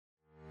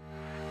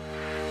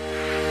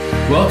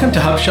Welcome to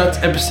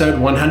HubShots episode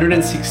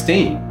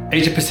 116,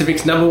 Asia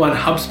Pacific's #1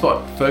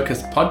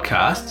 HubSpot-focused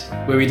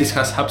podcast, where we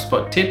discuss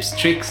HubSpot tips,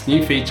 tricks,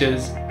 new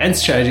features, and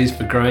strategies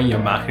for growing your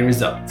marketing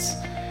results.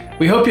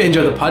 We hope you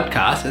enjoy the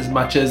podcast as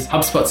much as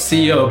HubSpot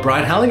CEO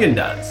Brian Halligan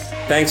does.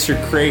 Thanks for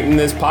creating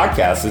this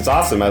podcast. It's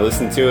awesome. I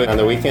listen to it on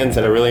the weekends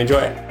and I really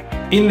enjoy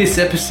it. In this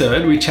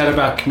episode, we chat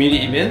about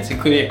community events,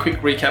 including a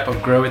quick recap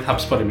of Grow with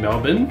HubSpot in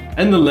Melbourne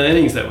and the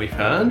learnings that we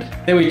found.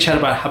 Then we chat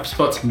about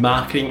HubSpot's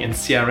marketing and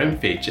CRM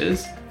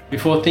features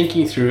before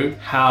thinking through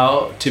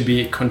how to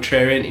be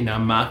contrarian in our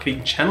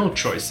marketing channel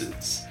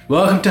choices.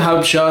 Welcome to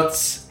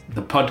HubShots,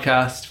 the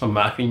podcast for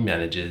marketing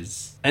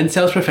managers and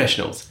sales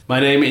professionals. My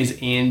name is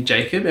Ian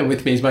Jacob, and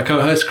with me is my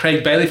co-host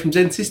Craig Bailey from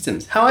Zen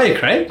Systems. How are you,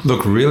 Craig?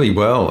 Look, really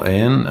well,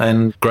 Ian,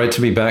 and great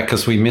to be back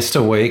because we missed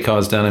a week. I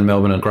was down in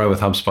Melbourne at Grow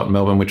with HubSpot in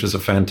Melbourne, which was a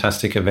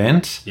fantastic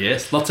event.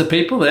 Yes, lots of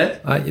people there.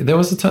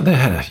 They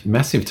had a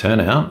massive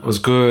turnout. It was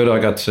good. I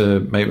got to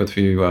meet with a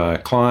few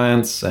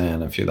clients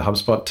and a few of the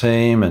HubSpot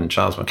team and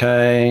Charles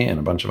McKay and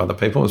a bunch of other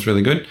people. It was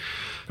really good.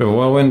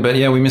 Whirlwind, but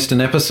yeah, we missed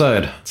an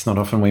episode. It's not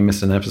often we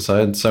miss an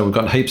episode, so we've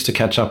got heaps to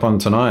catch up on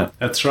tonight.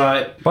 That's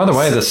right. By the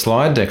way, the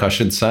slide deck, I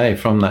should say,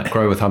 from that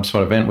Grow with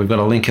HubSpot event, we've got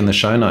a link in the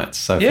show notes.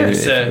 So if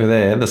you're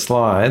there, the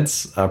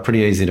slides are pretty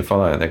easy to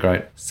follow. They're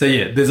great. So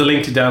yeah, there's a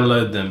link to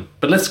download them.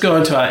 But let's go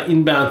on to our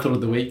inbound thought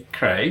of the week,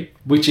 Craig,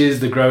 which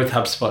is the Grow with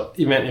HubSpot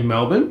event in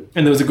Melbourne.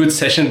 And there was a good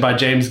session by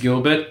James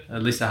Gilbert,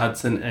 Lisa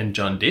Hudson, and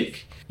John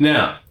Dick.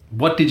 Now,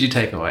 what did you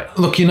take away?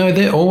 Look,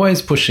 they're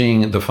always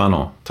pushing the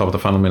funnel, top of the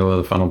funnel, middle of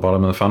the funnel,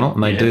 bottom of the funnel,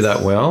 and they do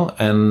that well.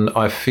 And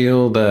I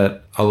feel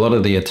that a lot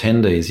of the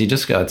attendees, you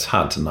just go, it's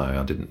hard to know.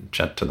 I didn't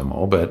chat to them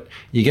all, but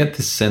you get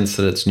this sense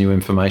that it's new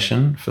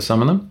information for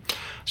some of them.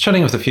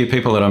 Chatting with a few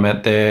people that I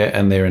met there,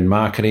 and they're in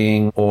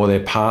marketing or they're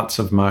parts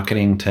of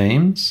marketing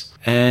teams.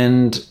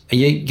 And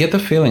you get the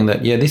feeling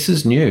that, this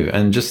is new.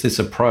 And just this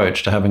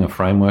approach to having a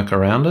framework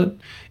around it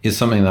is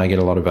something they get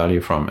a lot of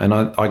value from. And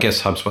I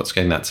guess HubSpot's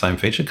getting that same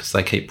feature because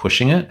they keep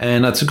pushing it.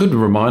 And it's a good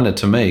reminder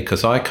to me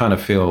because I kind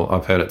of feel,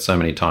 I've heard it so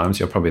many times,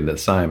 you're probably the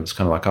same. It's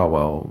kind of like,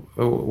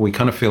 we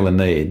kind of feel the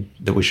need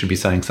that we should be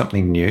saying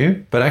something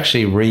new, but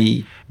actually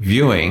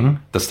reviewing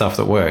the stuff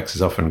that works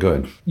is often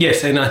good.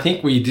 Yes, and I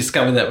think we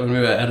discovered that when we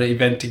were at an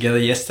event together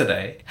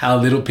yesterday, how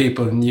little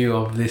people knew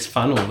of this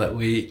funnel that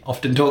we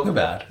often talk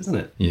about, isn't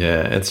it?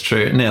 Yeah, it's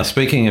true. Now,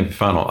 speaking of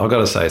funnel, I've got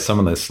to say some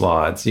of those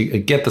slides, you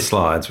get the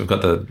slides, we've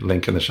got the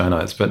link in the show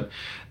notes, but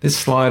this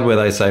slide where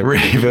they say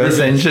reverse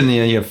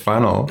engineer your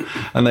funnel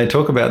and they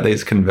talk about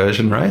these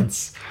conversion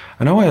rates.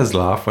 And I always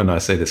laugh when I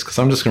see this because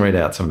I'm just going to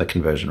read out some of the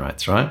conversion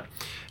rates, right?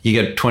 You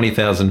get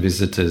 20,000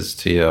 visitors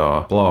to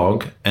your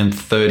blog and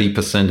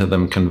 30% of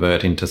them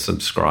convert into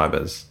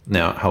subscribers.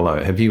 Now,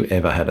 hello, have you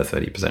ever had a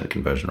 30%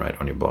 conversion rate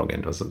on your blog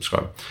into a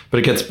subscriber? But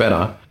it gets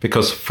better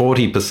because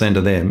 40%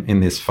 of them in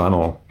this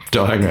funnel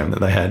diagram that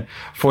they had,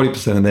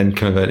 40% of them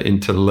convert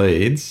into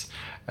leads,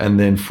 and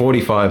then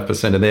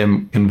 45% of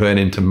them convert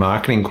into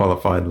marketing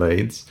qualified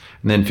leads,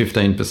 and then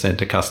 15%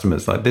 to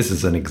customers. Like, this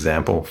is an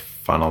example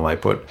funnel they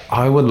put.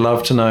 I would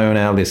love to know in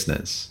our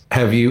listeners,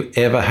 have you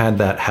ever had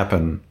that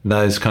happen,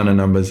 those kind of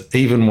numbers,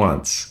 even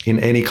once in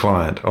any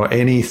client or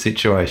any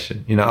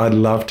situation? I'd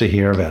love to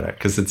hear about it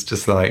because it's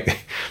just like,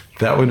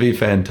 that would be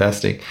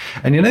fantastic.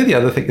 And the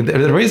other thing,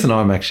 the reason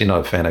I'm actually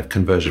not a fan of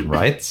conversion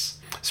rates,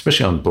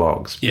 especially on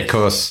blogs,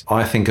 because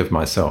I think of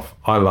myself,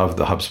 I love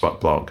the HubSpot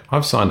blog.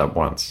 I've signed up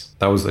once.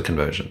 That was the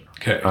conversion.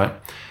 Okay. Right?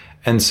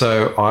 And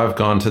so I've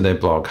gone to their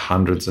blog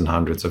hundreds and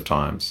hundreds of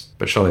times,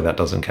 but surely that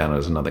doesn't count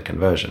as another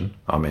conversion.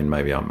 I mean,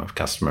 maybe I'm a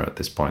customer at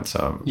this point,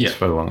 so it's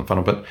further along the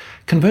funnel. But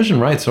conversion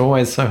rates are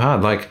always so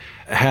hard. Like,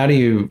 how do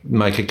you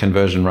make a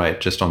conversion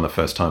rate just on the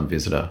first-time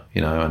visitor,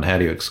 and how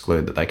do you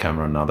exclude that they come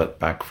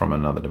back from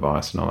another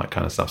device and all that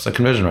kind of stuff? So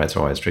conversion rates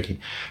are always tricky.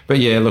 But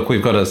yeah, look,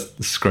 we've got a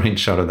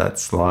screenshot of that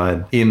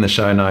slide in the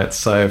show notes.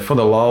 So for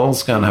the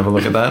lols, go and have a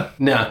look at that.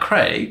 Now,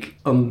 Craig,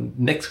 on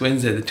next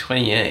Wednesday, the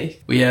 28th,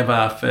 we have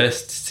our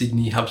first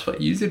Sydney HubSpot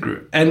user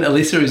group. And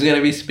Alyssa is going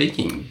to be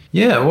speaking.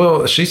 Yeah,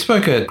 well, she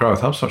spoke at Grow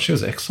with HubSpot. She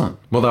was excellent.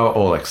 Well, they were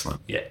all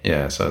excellent. Yeah.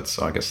 Yeah, so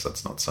I guess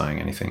that's not saying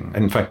anything.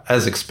 In fact,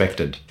 as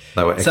expected,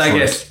 they were excellent. So I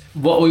guess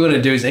what we want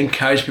to do is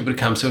encourage people to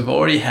come. So we've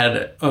already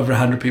had over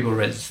 100 people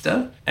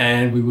register,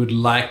 and we would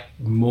like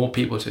more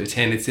people to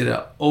attend. It's at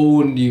an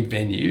all-new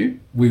venue.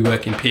 We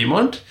work in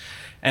Pyrmont.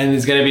 And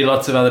there's going to be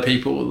lots of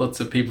people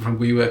from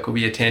WeWork will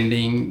be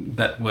attending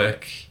that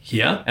work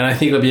here. And I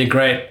think it'll be a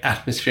great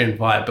atmosphere and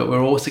vibe, but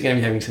we're also going to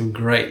be having some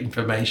great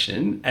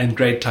information and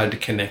great time to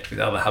connect with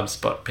other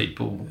HubSpot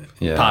people,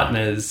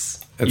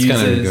 partners, It's users.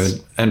 going to be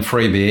good. And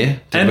free beer.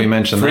 Did we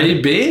mention that?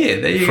 Free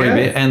beer. There you go. Free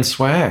beer and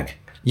swag.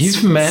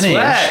 You've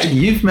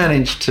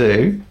managed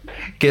to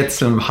get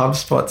some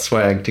HubSpot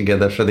swag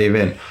together for the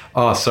event.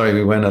 Oh, sorry,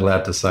 we weren't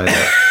allowed to say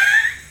that.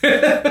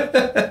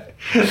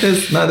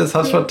 There's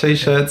HubSpot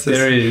t-shirts.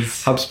 There is.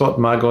 HubSpot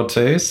mug or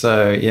two.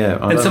 So, yeah.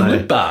 And some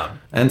lip balm.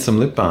 And some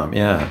lip balm,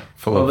 yeah.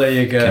 Full of there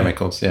you go.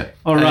 chemicals, yeah.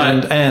 All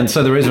right. And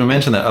so the reason we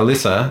mentioned that,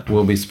 Alyssa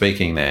will be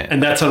speaking there.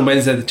 And that's on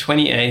Wednesday, the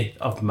 28th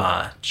of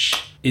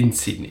March. in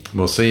Sydney.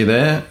 We'll see you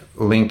there.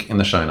 Link in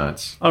the show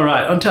notes. All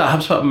right, on to our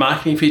HubSpot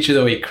marketing feature of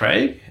the week,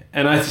 Craig.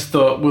 And I just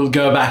thought we'll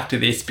go back to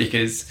this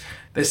because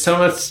there's so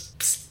much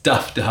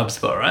stuff to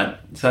HubSpot, right?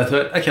 So I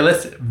thought, okay,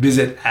 let's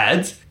visit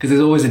ads because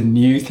there's always a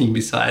new thing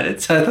beside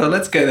it. So I thought,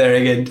 let's go there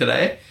again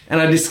today.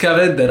 And I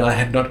discovered that I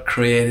had not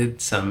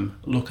created some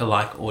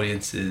lookalike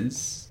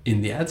audiences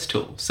in the ads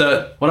tool.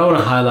 So what I want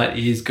to highlight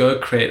is go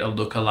create a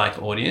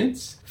lookalike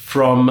audience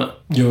from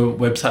your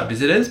website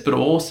visitors, but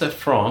also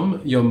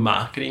from your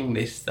marketing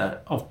list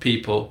of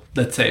people,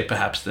 let's say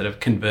perhaps that have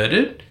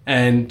converted,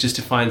 and just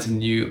to find some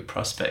new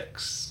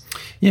prospects.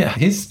 Yeah,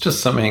 here's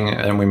just something,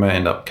 and we may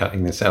end up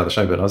cutting this out of the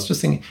show, but I was just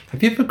thinking,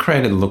 have you ever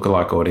created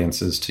lookalike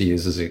audiences to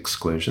use as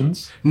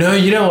exclusions? No,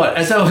 you know what?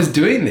 As I was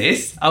doing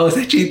this, I was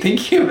actually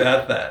thinking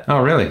about that. Oh,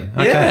 really?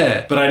 Okay.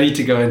 Yeah, but I need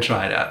to go and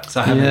try it out. So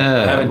I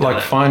haven't done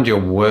it. Find your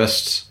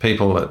worst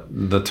people at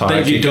the time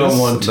that you don't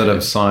want that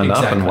have signed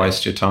up and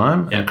waste your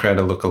time, Yep. and create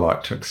a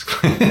lookalike to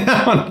exclude.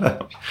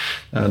 That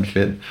would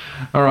fit.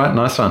 All right,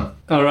 nice one.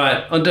 All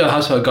right, on to a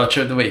HubSpot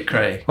Gotcha of the week,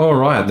 Craig. All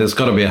right, there's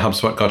got to be a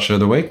HubSpot Gotcha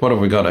of the week. What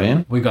have we got,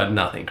 Ian? We got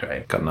nothing,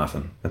 Craig. Got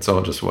nothing. It's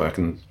all just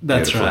working.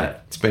 That's beautifully. right.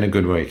 It's been a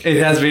good week.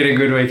 It has been a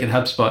good week at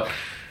HubSpot.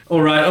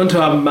 All right, on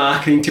to our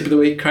marketing tip of the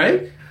week,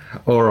 Craig.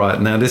 All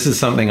right, now this is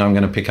something I'm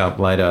going to pick up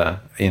later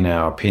in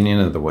our opinion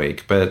of the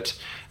week, but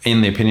in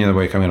the opinion of the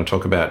week, I'm going to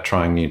talk about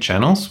trying new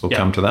channels. We'll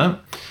come to that.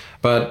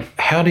 But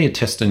how do you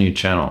test a new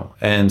channel?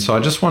 And so I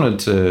just wanted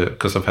to,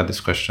 because I've had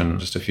this question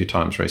just a few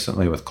times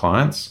recently with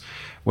clients,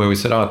 where we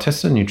said,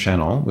 test a new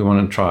channel. We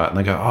want to try it. And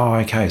they go,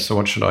 okay, so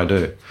what should I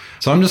do?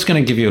 So I'm just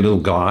going to give you a little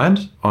guide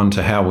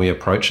onto how we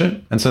approach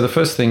it. And so the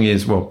first thing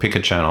is, pick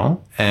a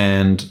channel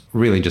and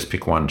really just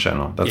pick one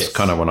channel. That's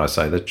kind of what I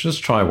say, that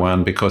just try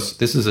one because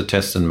this is a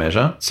test and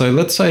measure. So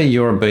let's say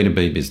you're a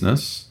B2B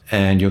business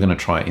and you're going to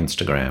try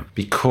Instagram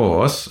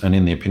because, and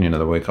in the opinion of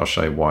the week, I'll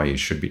show you why you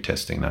should be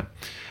testing that.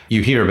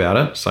 You hear about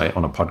it, say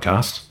on a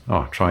podcast,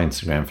 try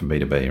Instagram for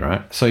B2B,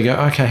 right? So you go,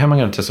 okay, how am I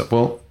going to test it?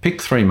 Well,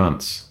 pick 3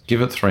 months, give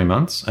it 3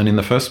 months. And in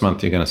the first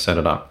month, you're going to set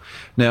it up.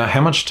 Now,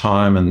 how much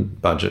time and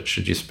budget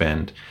should you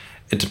spend?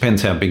 It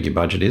depends how big your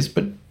budget is,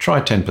 but try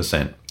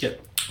 10%.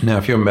 Yep. Now,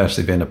 if you're a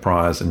massive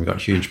enterprise and you've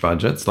got huge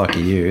budgets,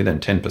 lucky you, then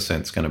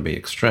 10% is going to be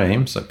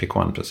extreme, so pick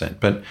 1%.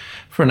 But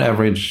for an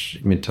average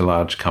mid to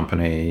large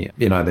company,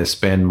 their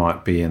spend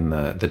might be in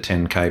the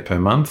 10K per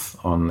month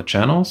on the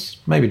channels.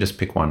 Maybe just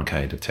pick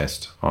 1K to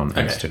test on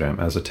Instagram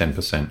as a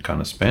 10%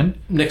 kind of spend.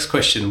 Next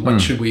question, what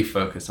should we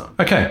focus on?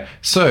 Okay,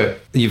 so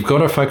you've got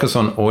to focus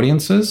on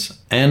audiences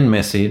and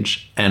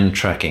message and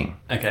tracking.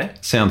 Okay.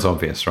 Sounds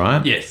obvious,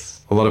 right? Yes.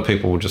 A lot of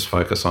people will just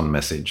focus on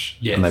message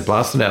and they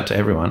blast it out to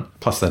everyone,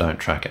 plus they don't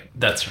track it.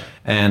 That's right.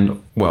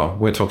 And,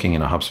 we're talking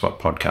in a HubSpot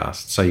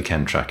podcast, so you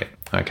can track it,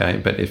 okay?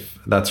 But if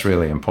that's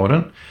really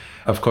important,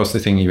 of course, the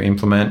thing you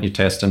implement, you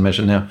test and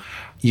measure. Now,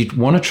 you'd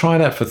want to try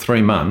that for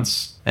 3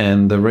 months,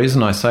 and the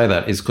reason I say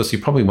that is because you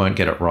probably won't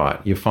get it right.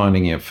 You're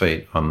finding your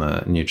feet on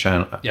the new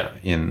channel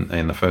in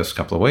the first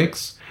couple of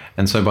weeks.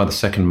 And so by the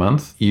second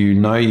month,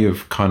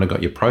 you've kind of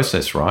got your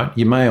process right.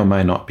 You may or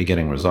may not be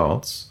getting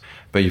results,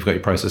 but you've got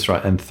your process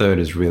right. And third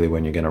is really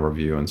when you're going to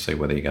review and see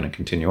whether you're going to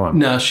continue on.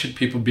 Now, should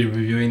people be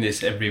reviewing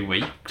this every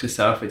week to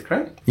start off with,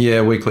 Craig?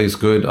 Yeah, weekly is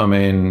good. I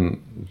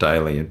mean,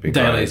 daily would be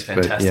great. Daily is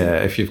fantastic. But yeah,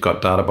 if you've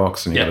got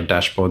Databox and you've got a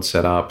dashboard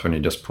set up and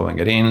you're just pulling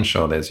it in,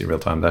 sure, there's your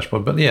real-time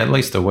dashboard. But yeah, at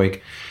least a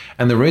week.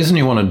 And the reason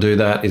you want to do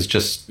that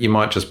is you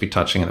might just be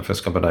touching it the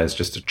first couple of days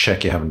just to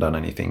check you haven't done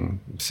anything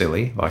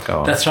silly, like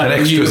that's right. an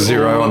extra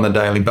zero on the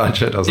daily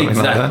budget or something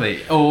like that.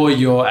 Exactly. Or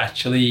you're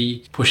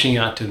actually pushing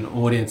out to an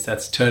audience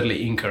that's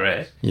totally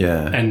incorrect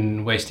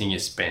and wasting your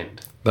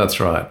spend.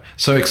 That's right.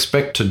 So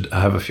expect to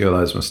have a few of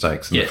those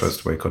mistakes in the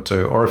first week or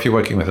two. Or if you're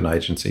working with an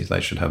agency, they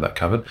should have that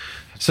covered.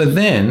 So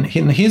then,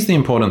 here's the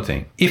important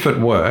thing. If it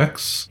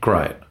works,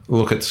 great.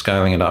 Look at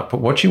scaling it up.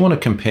 But what you want to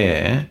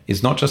compare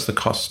is not just the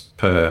cost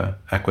per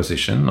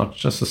acquisition, not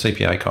just the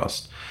CPA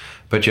cost,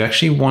 but you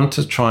actually want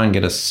to try and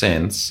get a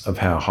sense of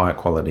how high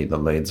quality the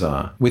leads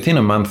are. Within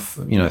a month,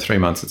 3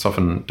 months, it's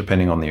often,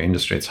 depending on the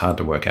industry, it's hard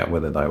to work out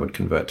whether they would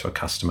convert to a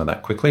customer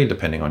that quickly,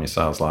 depending on your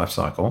sales life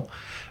cycle.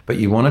 But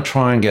you want to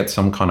try and get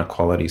some kind of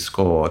quality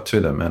score to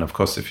them. And of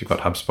course, if you've got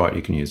HubSpot,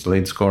 you can use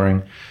lead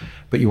scoring.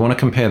 But you want to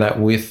compare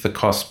that with the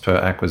cost per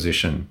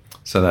acquisition.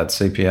 So that's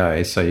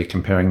CPA. So you're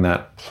comparing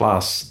that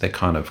plus their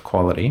kind of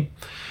quality.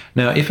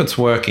 Now, if it's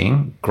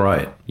working,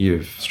 great.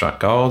 You've struck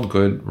gold,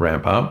 good,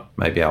 ramp up,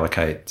 maybe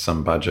allocate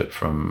some budget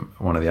from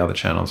one of the other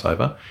channels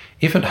over.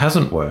 If it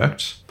hasn't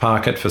worked,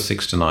 park it for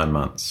 6 to 9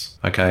 months,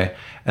 okay?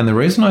 And the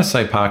reason I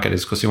say park it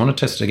is because you want to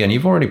test it again.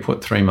 You've already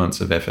put 3 months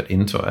of effort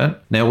into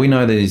it. Now, we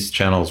know these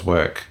channels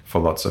work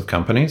for lots of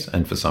companies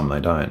and for some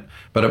they don't.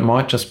 But it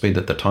might just be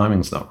that the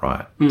timing's not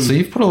right. So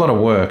you've put a lot of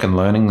work and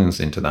learnings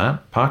into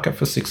that. Park it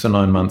for 6 or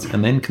 9 months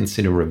and then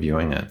consider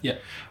reviewing it. Yeah.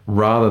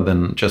 Rather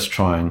than just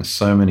trying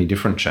so many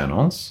different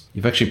channels.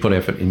 You've actually put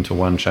effort into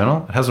one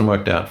channel. It hasn't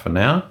worked out for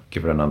now.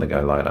 Give it another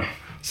go later.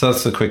 So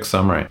that's the quick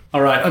summary.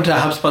 All right, onto our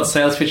HubSpot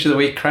sales feature of the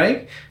week,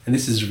 Craig. And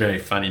this is very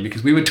funny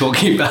because we were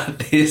talking about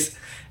this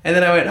And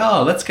then I went,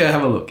 oh, let's go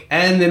have a look.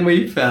 And then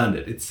we found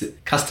it. It's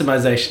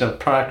customization of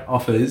product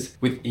offers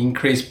with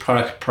increased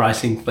product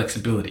pricing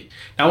flexibility.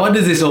 Now, what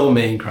does this all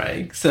mean,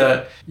 Craig?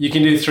 So you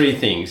can do three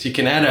things. You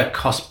can add a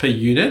cost per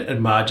unit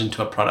and margin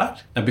to a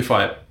product. Now, before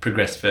I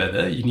progress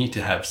further, you need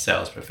to have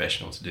sales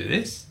professionals do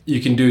this. You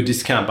can do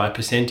discount by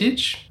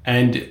percentage,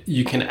 and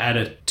you can add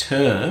a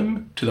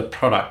term to the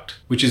product,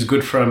 which is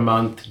good for a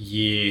month,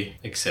 year,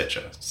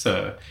 etc.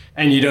 So,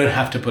 and you don't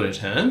have to put a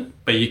term,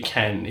 but you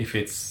can if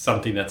it's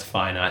something that's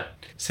finite.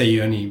 Say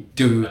you only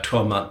do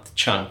 12-month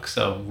chunks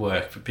of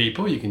work for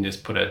people, you can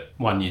just put a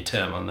 1-year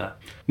term on that.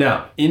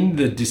 Now, in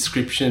the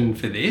description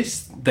for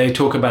this, they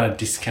talk about a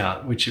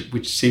discount, which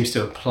seems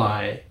to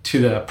apply to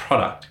the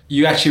product.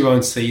 You actually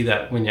won't see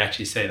that when you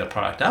actually say the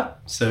product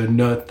up. So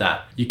note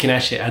that. You can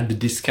actually add the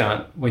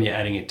discount when you're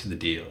adding it to the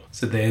deal.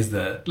 So there's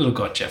the little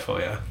gotcha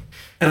for you.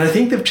 And I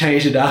think they've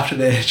changed it after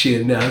they actually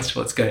announced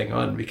what's going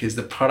on because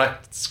the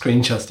product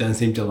screenshots don't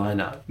seem to line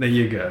up. There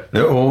you go.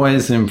 They're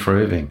always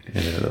improving.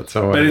 Yeah, that's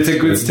always but it's a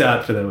good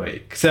start for the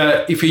week.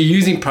 So if you're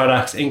using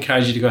products, I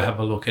encourage you to go have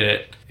a look at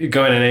it.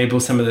 Go and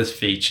enable some of those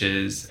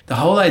features. The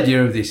whole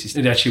idea of this is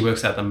it actually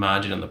works out the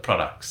margin on the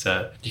product.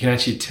 So you can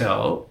actually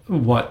tell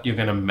what you're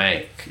going to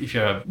make if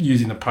you're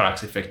using the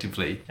products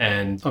effectively.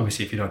 And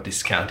obviously if you're not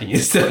discounting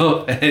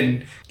yourself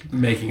and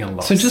making a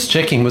loss. So just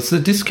checking, was the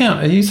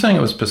discount, are you saying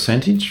it was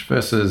percentage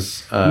versus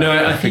no,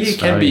 I think it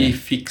can be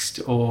fixed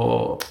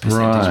or percentage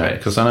right, rate.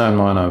 because I know in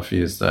mine I've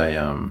used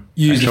a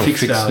use a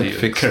fixed value.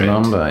 Fixed Correct.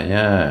 number,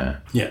 yeah.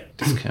 Yeah.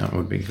 Discount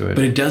would be good.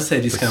 But it does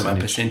say discount by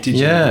percentage.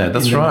 Yeah,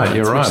 that's right. notes,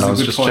 You're right. I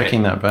was just point.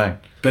 checking that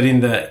back. But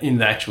in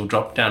the actual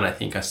drop down, I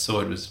think I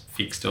saw it was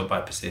fixed or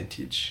by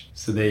percentage.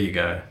 So there you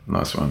go.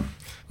 Nice one.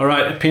 All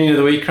right, opinion of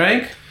the week,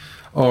 Craig?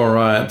 All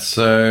right,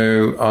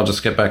 so I'll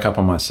just get back up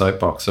on my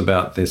soapbox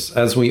about this.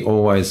 As we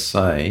always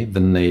say, the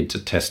need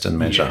to test and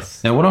measure.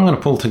 Yes. Now, what I'm going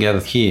to pull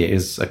together here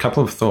is a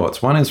couple of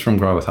thoughts. One is from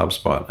Grow with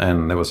HubSpot,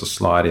 and there was a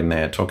slide in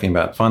there talking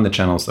about find the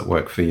channels that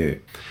work for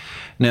you.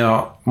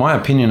 Now, my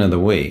opinion of the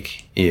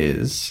week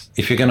is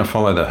if you're going to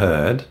follow the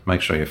herd,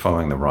 make sure you're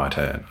following the right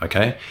herd,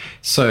 okay?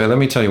 So let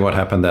me tell you what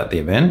happened at the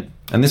event.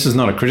 And this is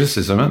not a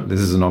criticism, this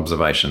is an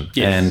observation.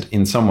 Yes. And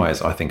in some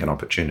ways, I think an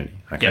opportunity,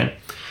 okay? Yeah.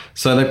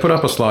 So they put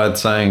up a slide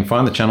saying,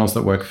 find the channels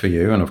that work for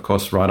you. And of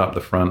course, right up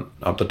the front,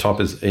 up the top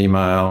is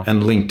email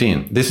and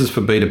LinkedIn. This is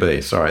for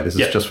B2B. Sorry, this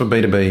is just for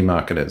B2B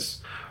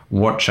marketers.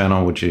 What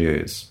channel would you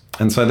use?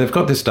 And so they've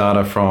got this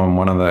data from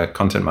one of the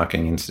Content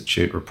Marketing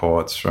Institute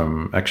reports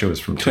actually it was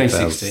from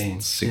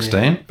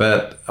 2016.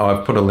 But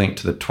I've put a link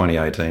to the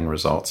 2018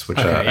 results, which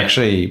are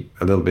actually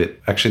a little bit,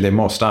 they're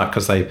more stark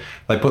because they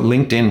put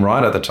LinkedIn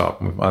right at the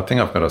top. I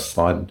think I've got a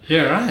slide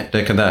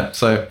deck of that.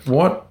 So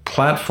what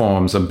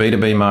platforms are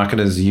B2B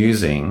marketers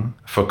using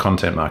for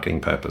content marketing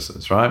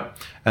purposes, right?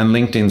 And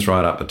LinkedIn's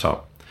right up the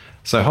top.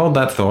 So hold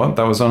that thought.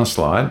 That was on a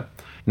slide.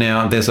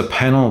 Now, there's a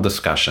panel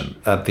discussion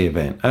at the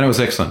event, and it was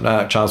excellent.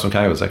 Charles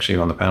McKay was actually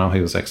on the panel.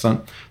 He was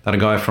excellent. They had a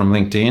guy from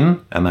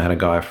LinkedIn, and they had a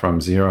guy from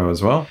Xero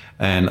as well,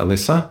 and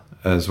Alyssa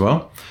as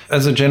well.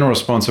 As a general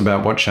response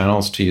about what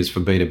channels to use for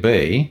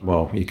B2B,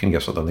 well, you can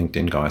guess what the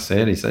LinkedIn guy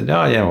said. He said,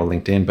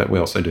 LinkedIn, but we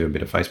also do a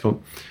bit of Facebook.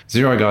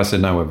 Xero guy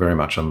said, no, we're very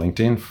much on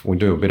LinkedIn. We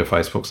do a bit of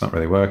Facebook, it's not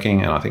really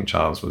working. And I think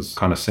Charles was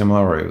kind of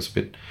similar, or he was a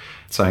bit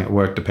saying it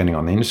worked depending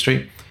on the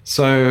industry.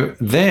 So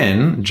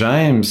then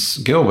James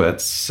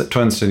Gilbert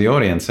turns to the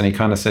audience and he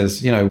kind of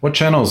says, what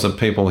channels are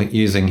people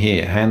using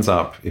here? Hands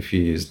up if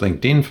you use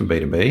LinkedIn for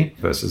B2B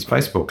versus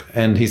Facebook.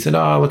 And he said,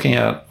 looking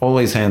at all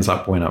these hands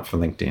up went up for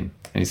LinkedIn.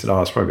 And he said,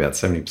 it's probably about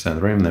 70% of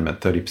the room, then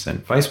about 30%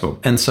 Facebook.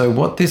 And so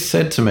what this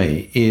said to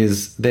me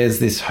is there's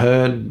this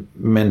herd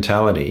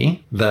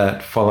mentality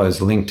that follows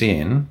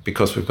LinkedIn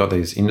because we've got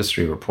these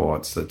industry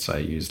reports that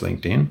say use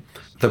LinkedIn.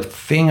 The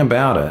thing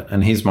about it,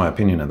 and here's my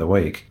opinion of the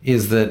week,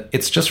 is that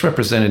it's just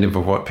representative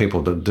of what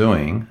people are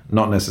doing,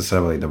 not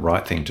necessarily the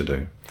right thing to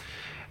do.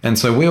 And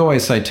so we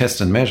always say test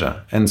and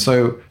measure. And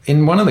so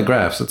in one of the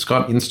graphs, it's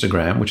got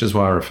Instagram, which is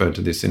why I referred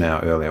to this in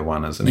our earlier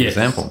one as an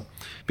example.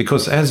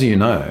 Because as you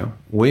know,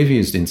 we've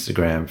used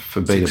Instagram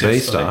for B2B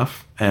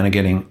stuff and are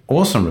getting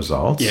awesome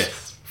results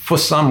for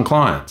some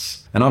clients.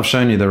 And I've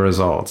shown you the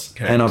results.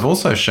 Okay. And I've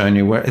also shown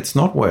you where it's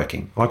not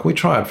working. Like we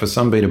tried for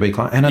some B2B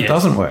client and it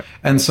doesn't work.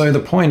 And so the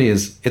point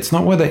is, it's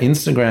not whether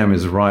Instagram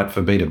is right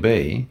for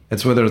B2B,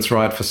 it's whether it's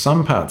right for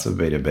some parts of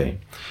B2B.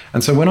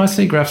 And so when I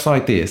see graphs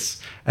like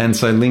this, and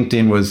so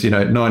LinkedIn was,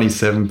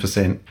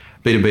 97%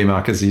 B2B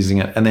marketers using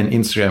it, and then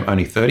Instagram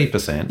only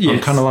 30%, I'm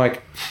kind of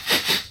like,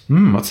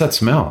 what's that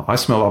smell? I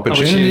smell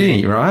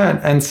opportunity, right?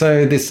 And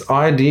so this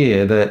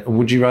idea that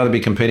would you rather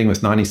be competing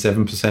with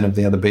 97% of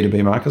the other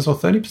B2B marketers or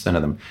 30%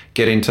 of them?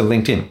 Get into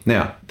LinkedIn.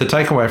 Now, the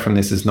takeaway from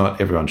this is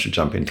not everyone should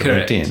jump into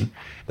LinkedIn.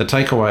 The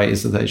takeaway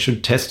is that they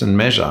should test and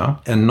measure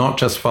and not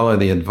just follow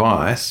the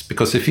advice,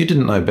 because if you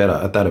didn't know better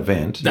at that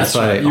event, that's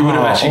say, right. You would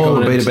have actually all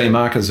the B2B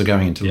marketers are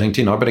going into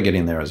LinkedIn, I better get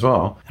in there as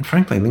well. And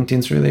frankly,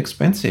 LinkedIn's really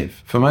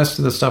expensive. For most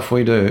of the stuff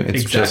we do,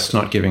 it's just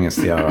not giving us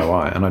the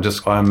ROI. And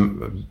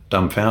I'm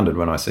dumbfounded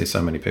when I see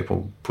so many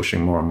people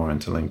pushing more and more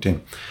into LinkedIn.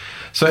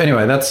 So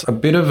anyway, that's a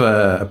bit of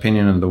an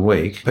opinion of the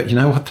week. But you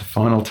know what the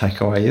final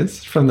takeaway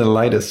is from the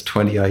latest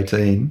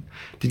 2018?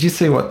 Did you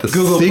see what the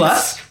Google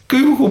Plus?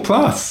 Google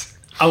Plus.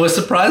 I was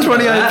surprised by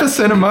that.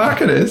 28% of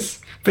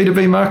marketers,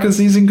 B2B marketers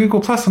using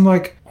Google Plus. I'm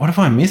like, what have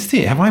I missed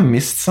here? Have I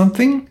missed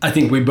something? I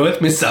think we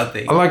both missed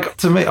something. Like,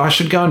 to me, I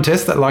should go and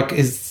test that. Like,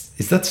 is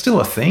that still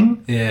a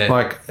thing? Yeah.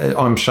 Like,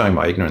 I'm showing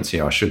my ignorance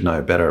here. I should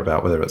know better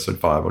about whether it's a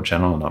viable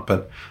channel or not.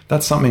 But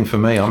that's something for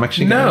me. I'm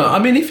actually No, I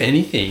mean, if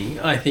anything,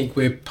 I think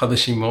we're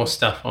publishing more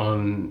stuff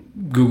on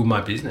Google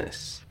My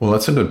Business. Well,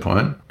 that's a good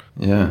point.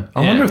 Yeah.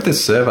 I wonder if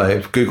this survey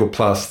of Google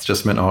Plus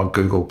just meant,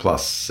 Google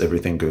Plus,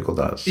 everything Google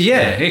does.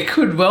 Yeah, it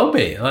could well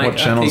be. Like, What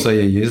channels are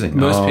you using?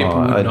 Most people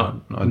would not.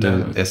 I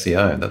do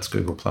SEO. That's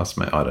Google Plus,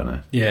 mate. I don't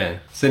know. Yeah.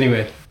 So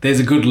anyway, there's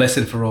a good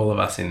lesson for all of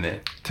us in there.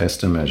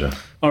 Test and measure.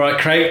 All right,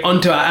 Craig,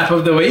 on to our app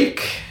of the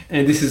week.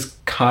 And this is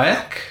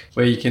Kayak,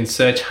 where you can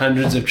search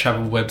hundreds of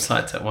travel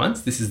websites at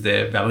once. This is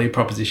their value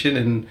proposition.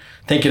 And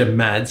thank you to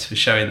Mads for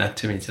showing that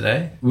to me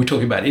today. We were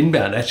talking about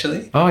inbound,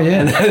 actually. Oh,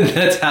 yeah. And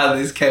that's how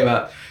this came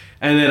up.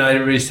 And then I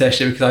researched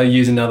it because I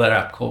use another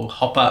app called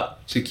HopUp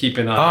to keep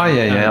an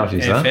eye on I've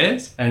used that.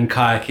 airfares. And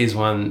Kayak is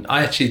one.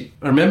 I actually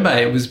remember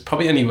it was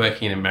probably only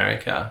working in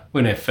America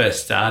when it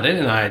first started,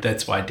 and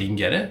that's why I didn't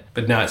get it.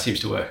 But now it seems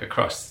to work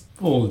across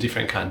all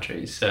different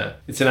countries. So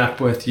it's an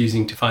app worth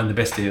using to find the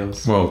best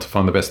deals. Well, to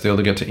find the best deal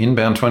to get to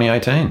Inbound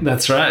 2018.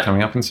 That's right.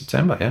 Coming up in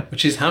September, yeah.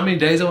 Which is how many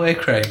days away,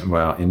 Craig?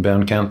 Well,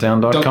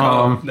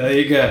 inboundcountdown.com. There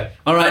you go.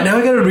 All right, now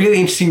we've got a really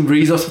interesting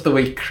resource of the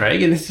week,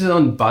 Craig, and this is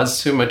on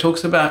BuzzSumo. It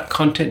talks about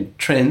content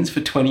trends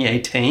for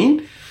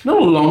 2018.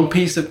 Not a long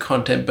piece of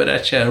content, but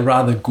actually a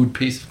rather good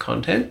piece of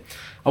content.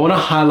 I want to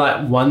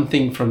highlight one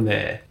thing from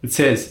there. It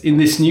says, in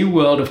this new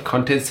world of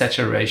content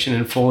saturation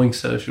and falling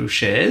social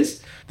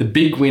shares, the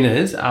big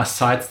winners are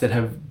sites that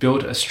have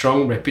built a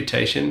strong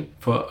reputation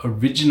for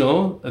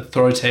original,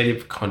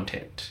 authoritative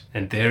content.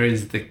 And there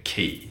is the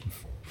key.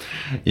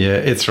 Yeah,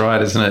 it's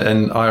right, isn't it?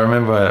 And I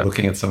remember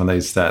looking at some of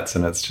these stats,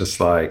 and it's just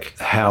like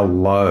how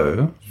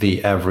low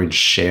the average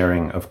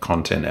sharing of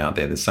content out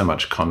there. There's so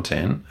much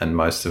content, and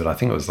most of it, I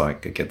think it was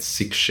like it gets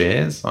 6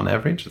 shares on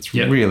average. It's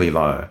really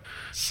low.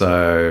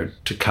 So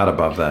to cut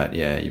above that,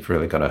 yeah, you've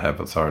really got to have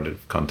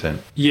authoritative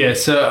content. Yeah,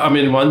 so I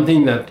mean, one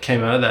thing that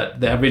came out of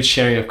that, the average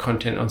sharing of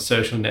content on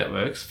social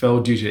networks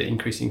fell due to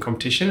increasing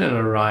competition and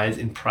a rise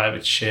in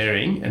private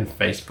sharing and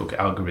Facebook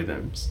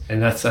algorithms.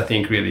 And that's, I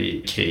think,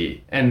 really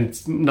key. And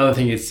another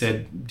thing it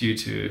said due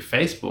to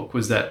Facebook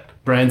was that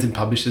brands and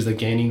publishers are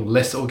gaining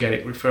less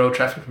organic referral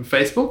traffic from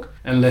Facebook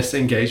and less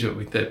engagement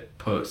with their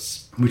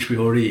posts, which we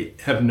already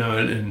have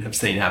known and have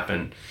seen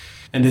happen.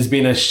 And there's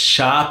been a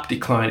sharp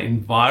decline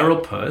in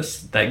viral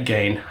posts that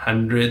gain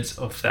hundreds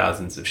of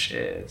thousands of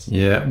shares.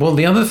 Yeah. Well,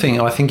 the other thing,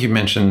 I think you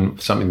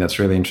mentioned something that's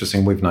really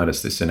interesting. We've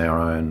noticed this in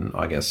our own,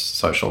 I guess,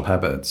 social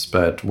habits,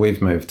 but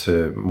we've moved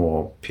to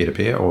more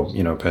peer-to-peer or,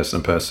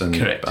 person-to-person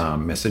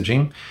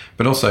messaging,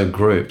 but also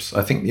groups.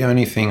 I think the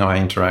only thing I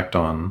interact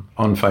on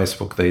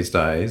Facebook these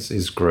days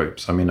is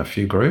groups. I'm in a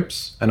few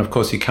groups. And, of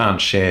course, you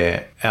can't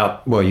share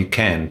out. Well, you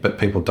can, but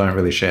people don't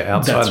really share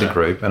outside the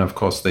group. And, of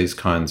course, these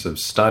kinds of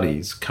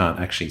studies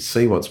can't actually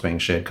see what's being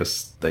shared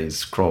because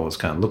these crawlers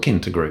can't look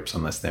into groups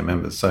unless they're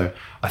members. So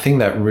I think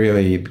that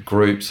really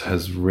groups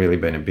has really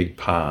been a big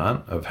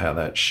part of how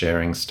that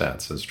sharing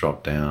stats has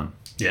dropped down.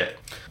 Yeah.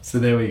 So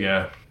there we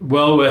go.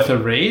 Well worth a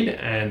read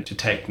and to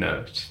take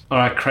note. All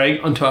right,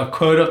 Craig, onto our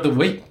quote of the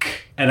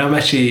week. And I'm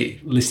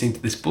actually listening to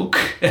this book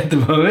at the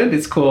moment.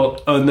 It's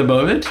called Own the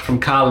Moment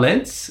from Carl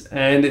Lentz.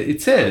 And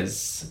it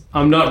says,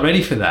 I'm not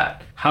ready for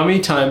that. How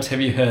many times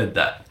have you heard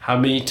that? How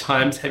many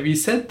times have you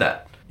said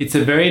that? It's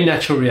a very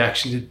natural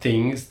reaction to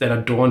things that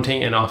are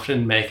daunting and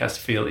often make us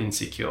feel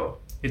insecure.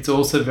 It's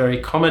also a very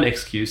common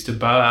excuse to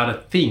bow out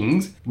of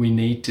things we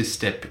need to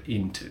step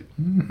into.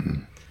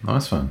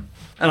 Nice one.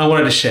 And I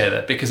wanted to share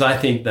that because I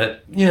think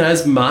that,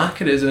 as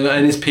marketers and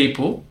as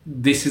people,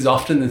 this is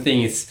often the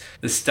thing. It's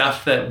the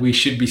stuff that we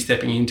should be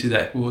stepping into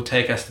that will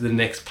take us to the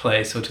next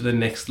place or to the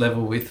next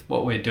level with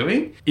what we're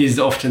doing is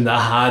often the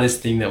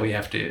hardest thing that we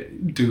have to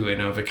do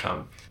and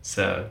overcome.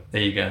 So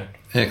there you go.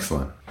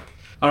 Excellent.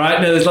 All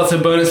right, now there's lots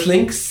of bonus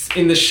links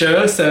in the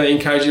show, so I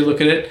encourage you to look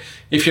at it.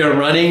 If you're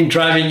running,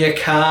 driving your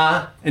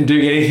car, and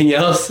doing anything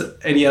else,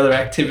 any other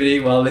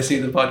activity while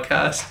listening to the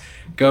podcast,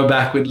 go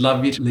back. We'd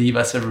love you to leave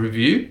us a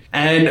review,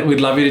 and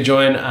we'd love you to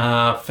join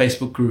our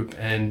Facebook group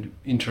and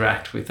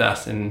interact with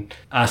us and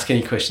ask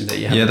any questions that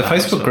you have. Yeah, the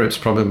Facebook group's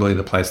probably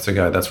the place to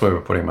go. That's where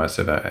we're putting most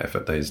of our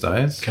effort these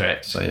days.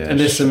 Correct. So yeah, and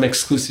there's some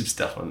exclusive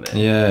stuff on there.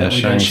 Yeah,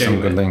 showing some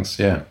good links.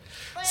 Yeah.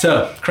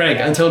 So, Craig,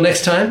 until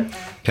next time.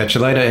 Catch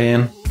you later,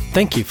 Ian.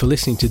 Thank you for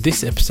listening to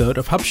this episode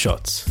of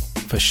HubShots.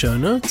 For show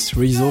notes,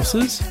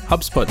 resources,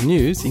 HubSpot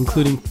news,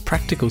 including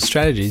practical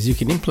strategies you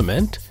can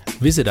implement,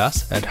 visit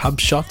us at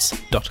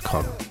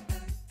hubshots.com.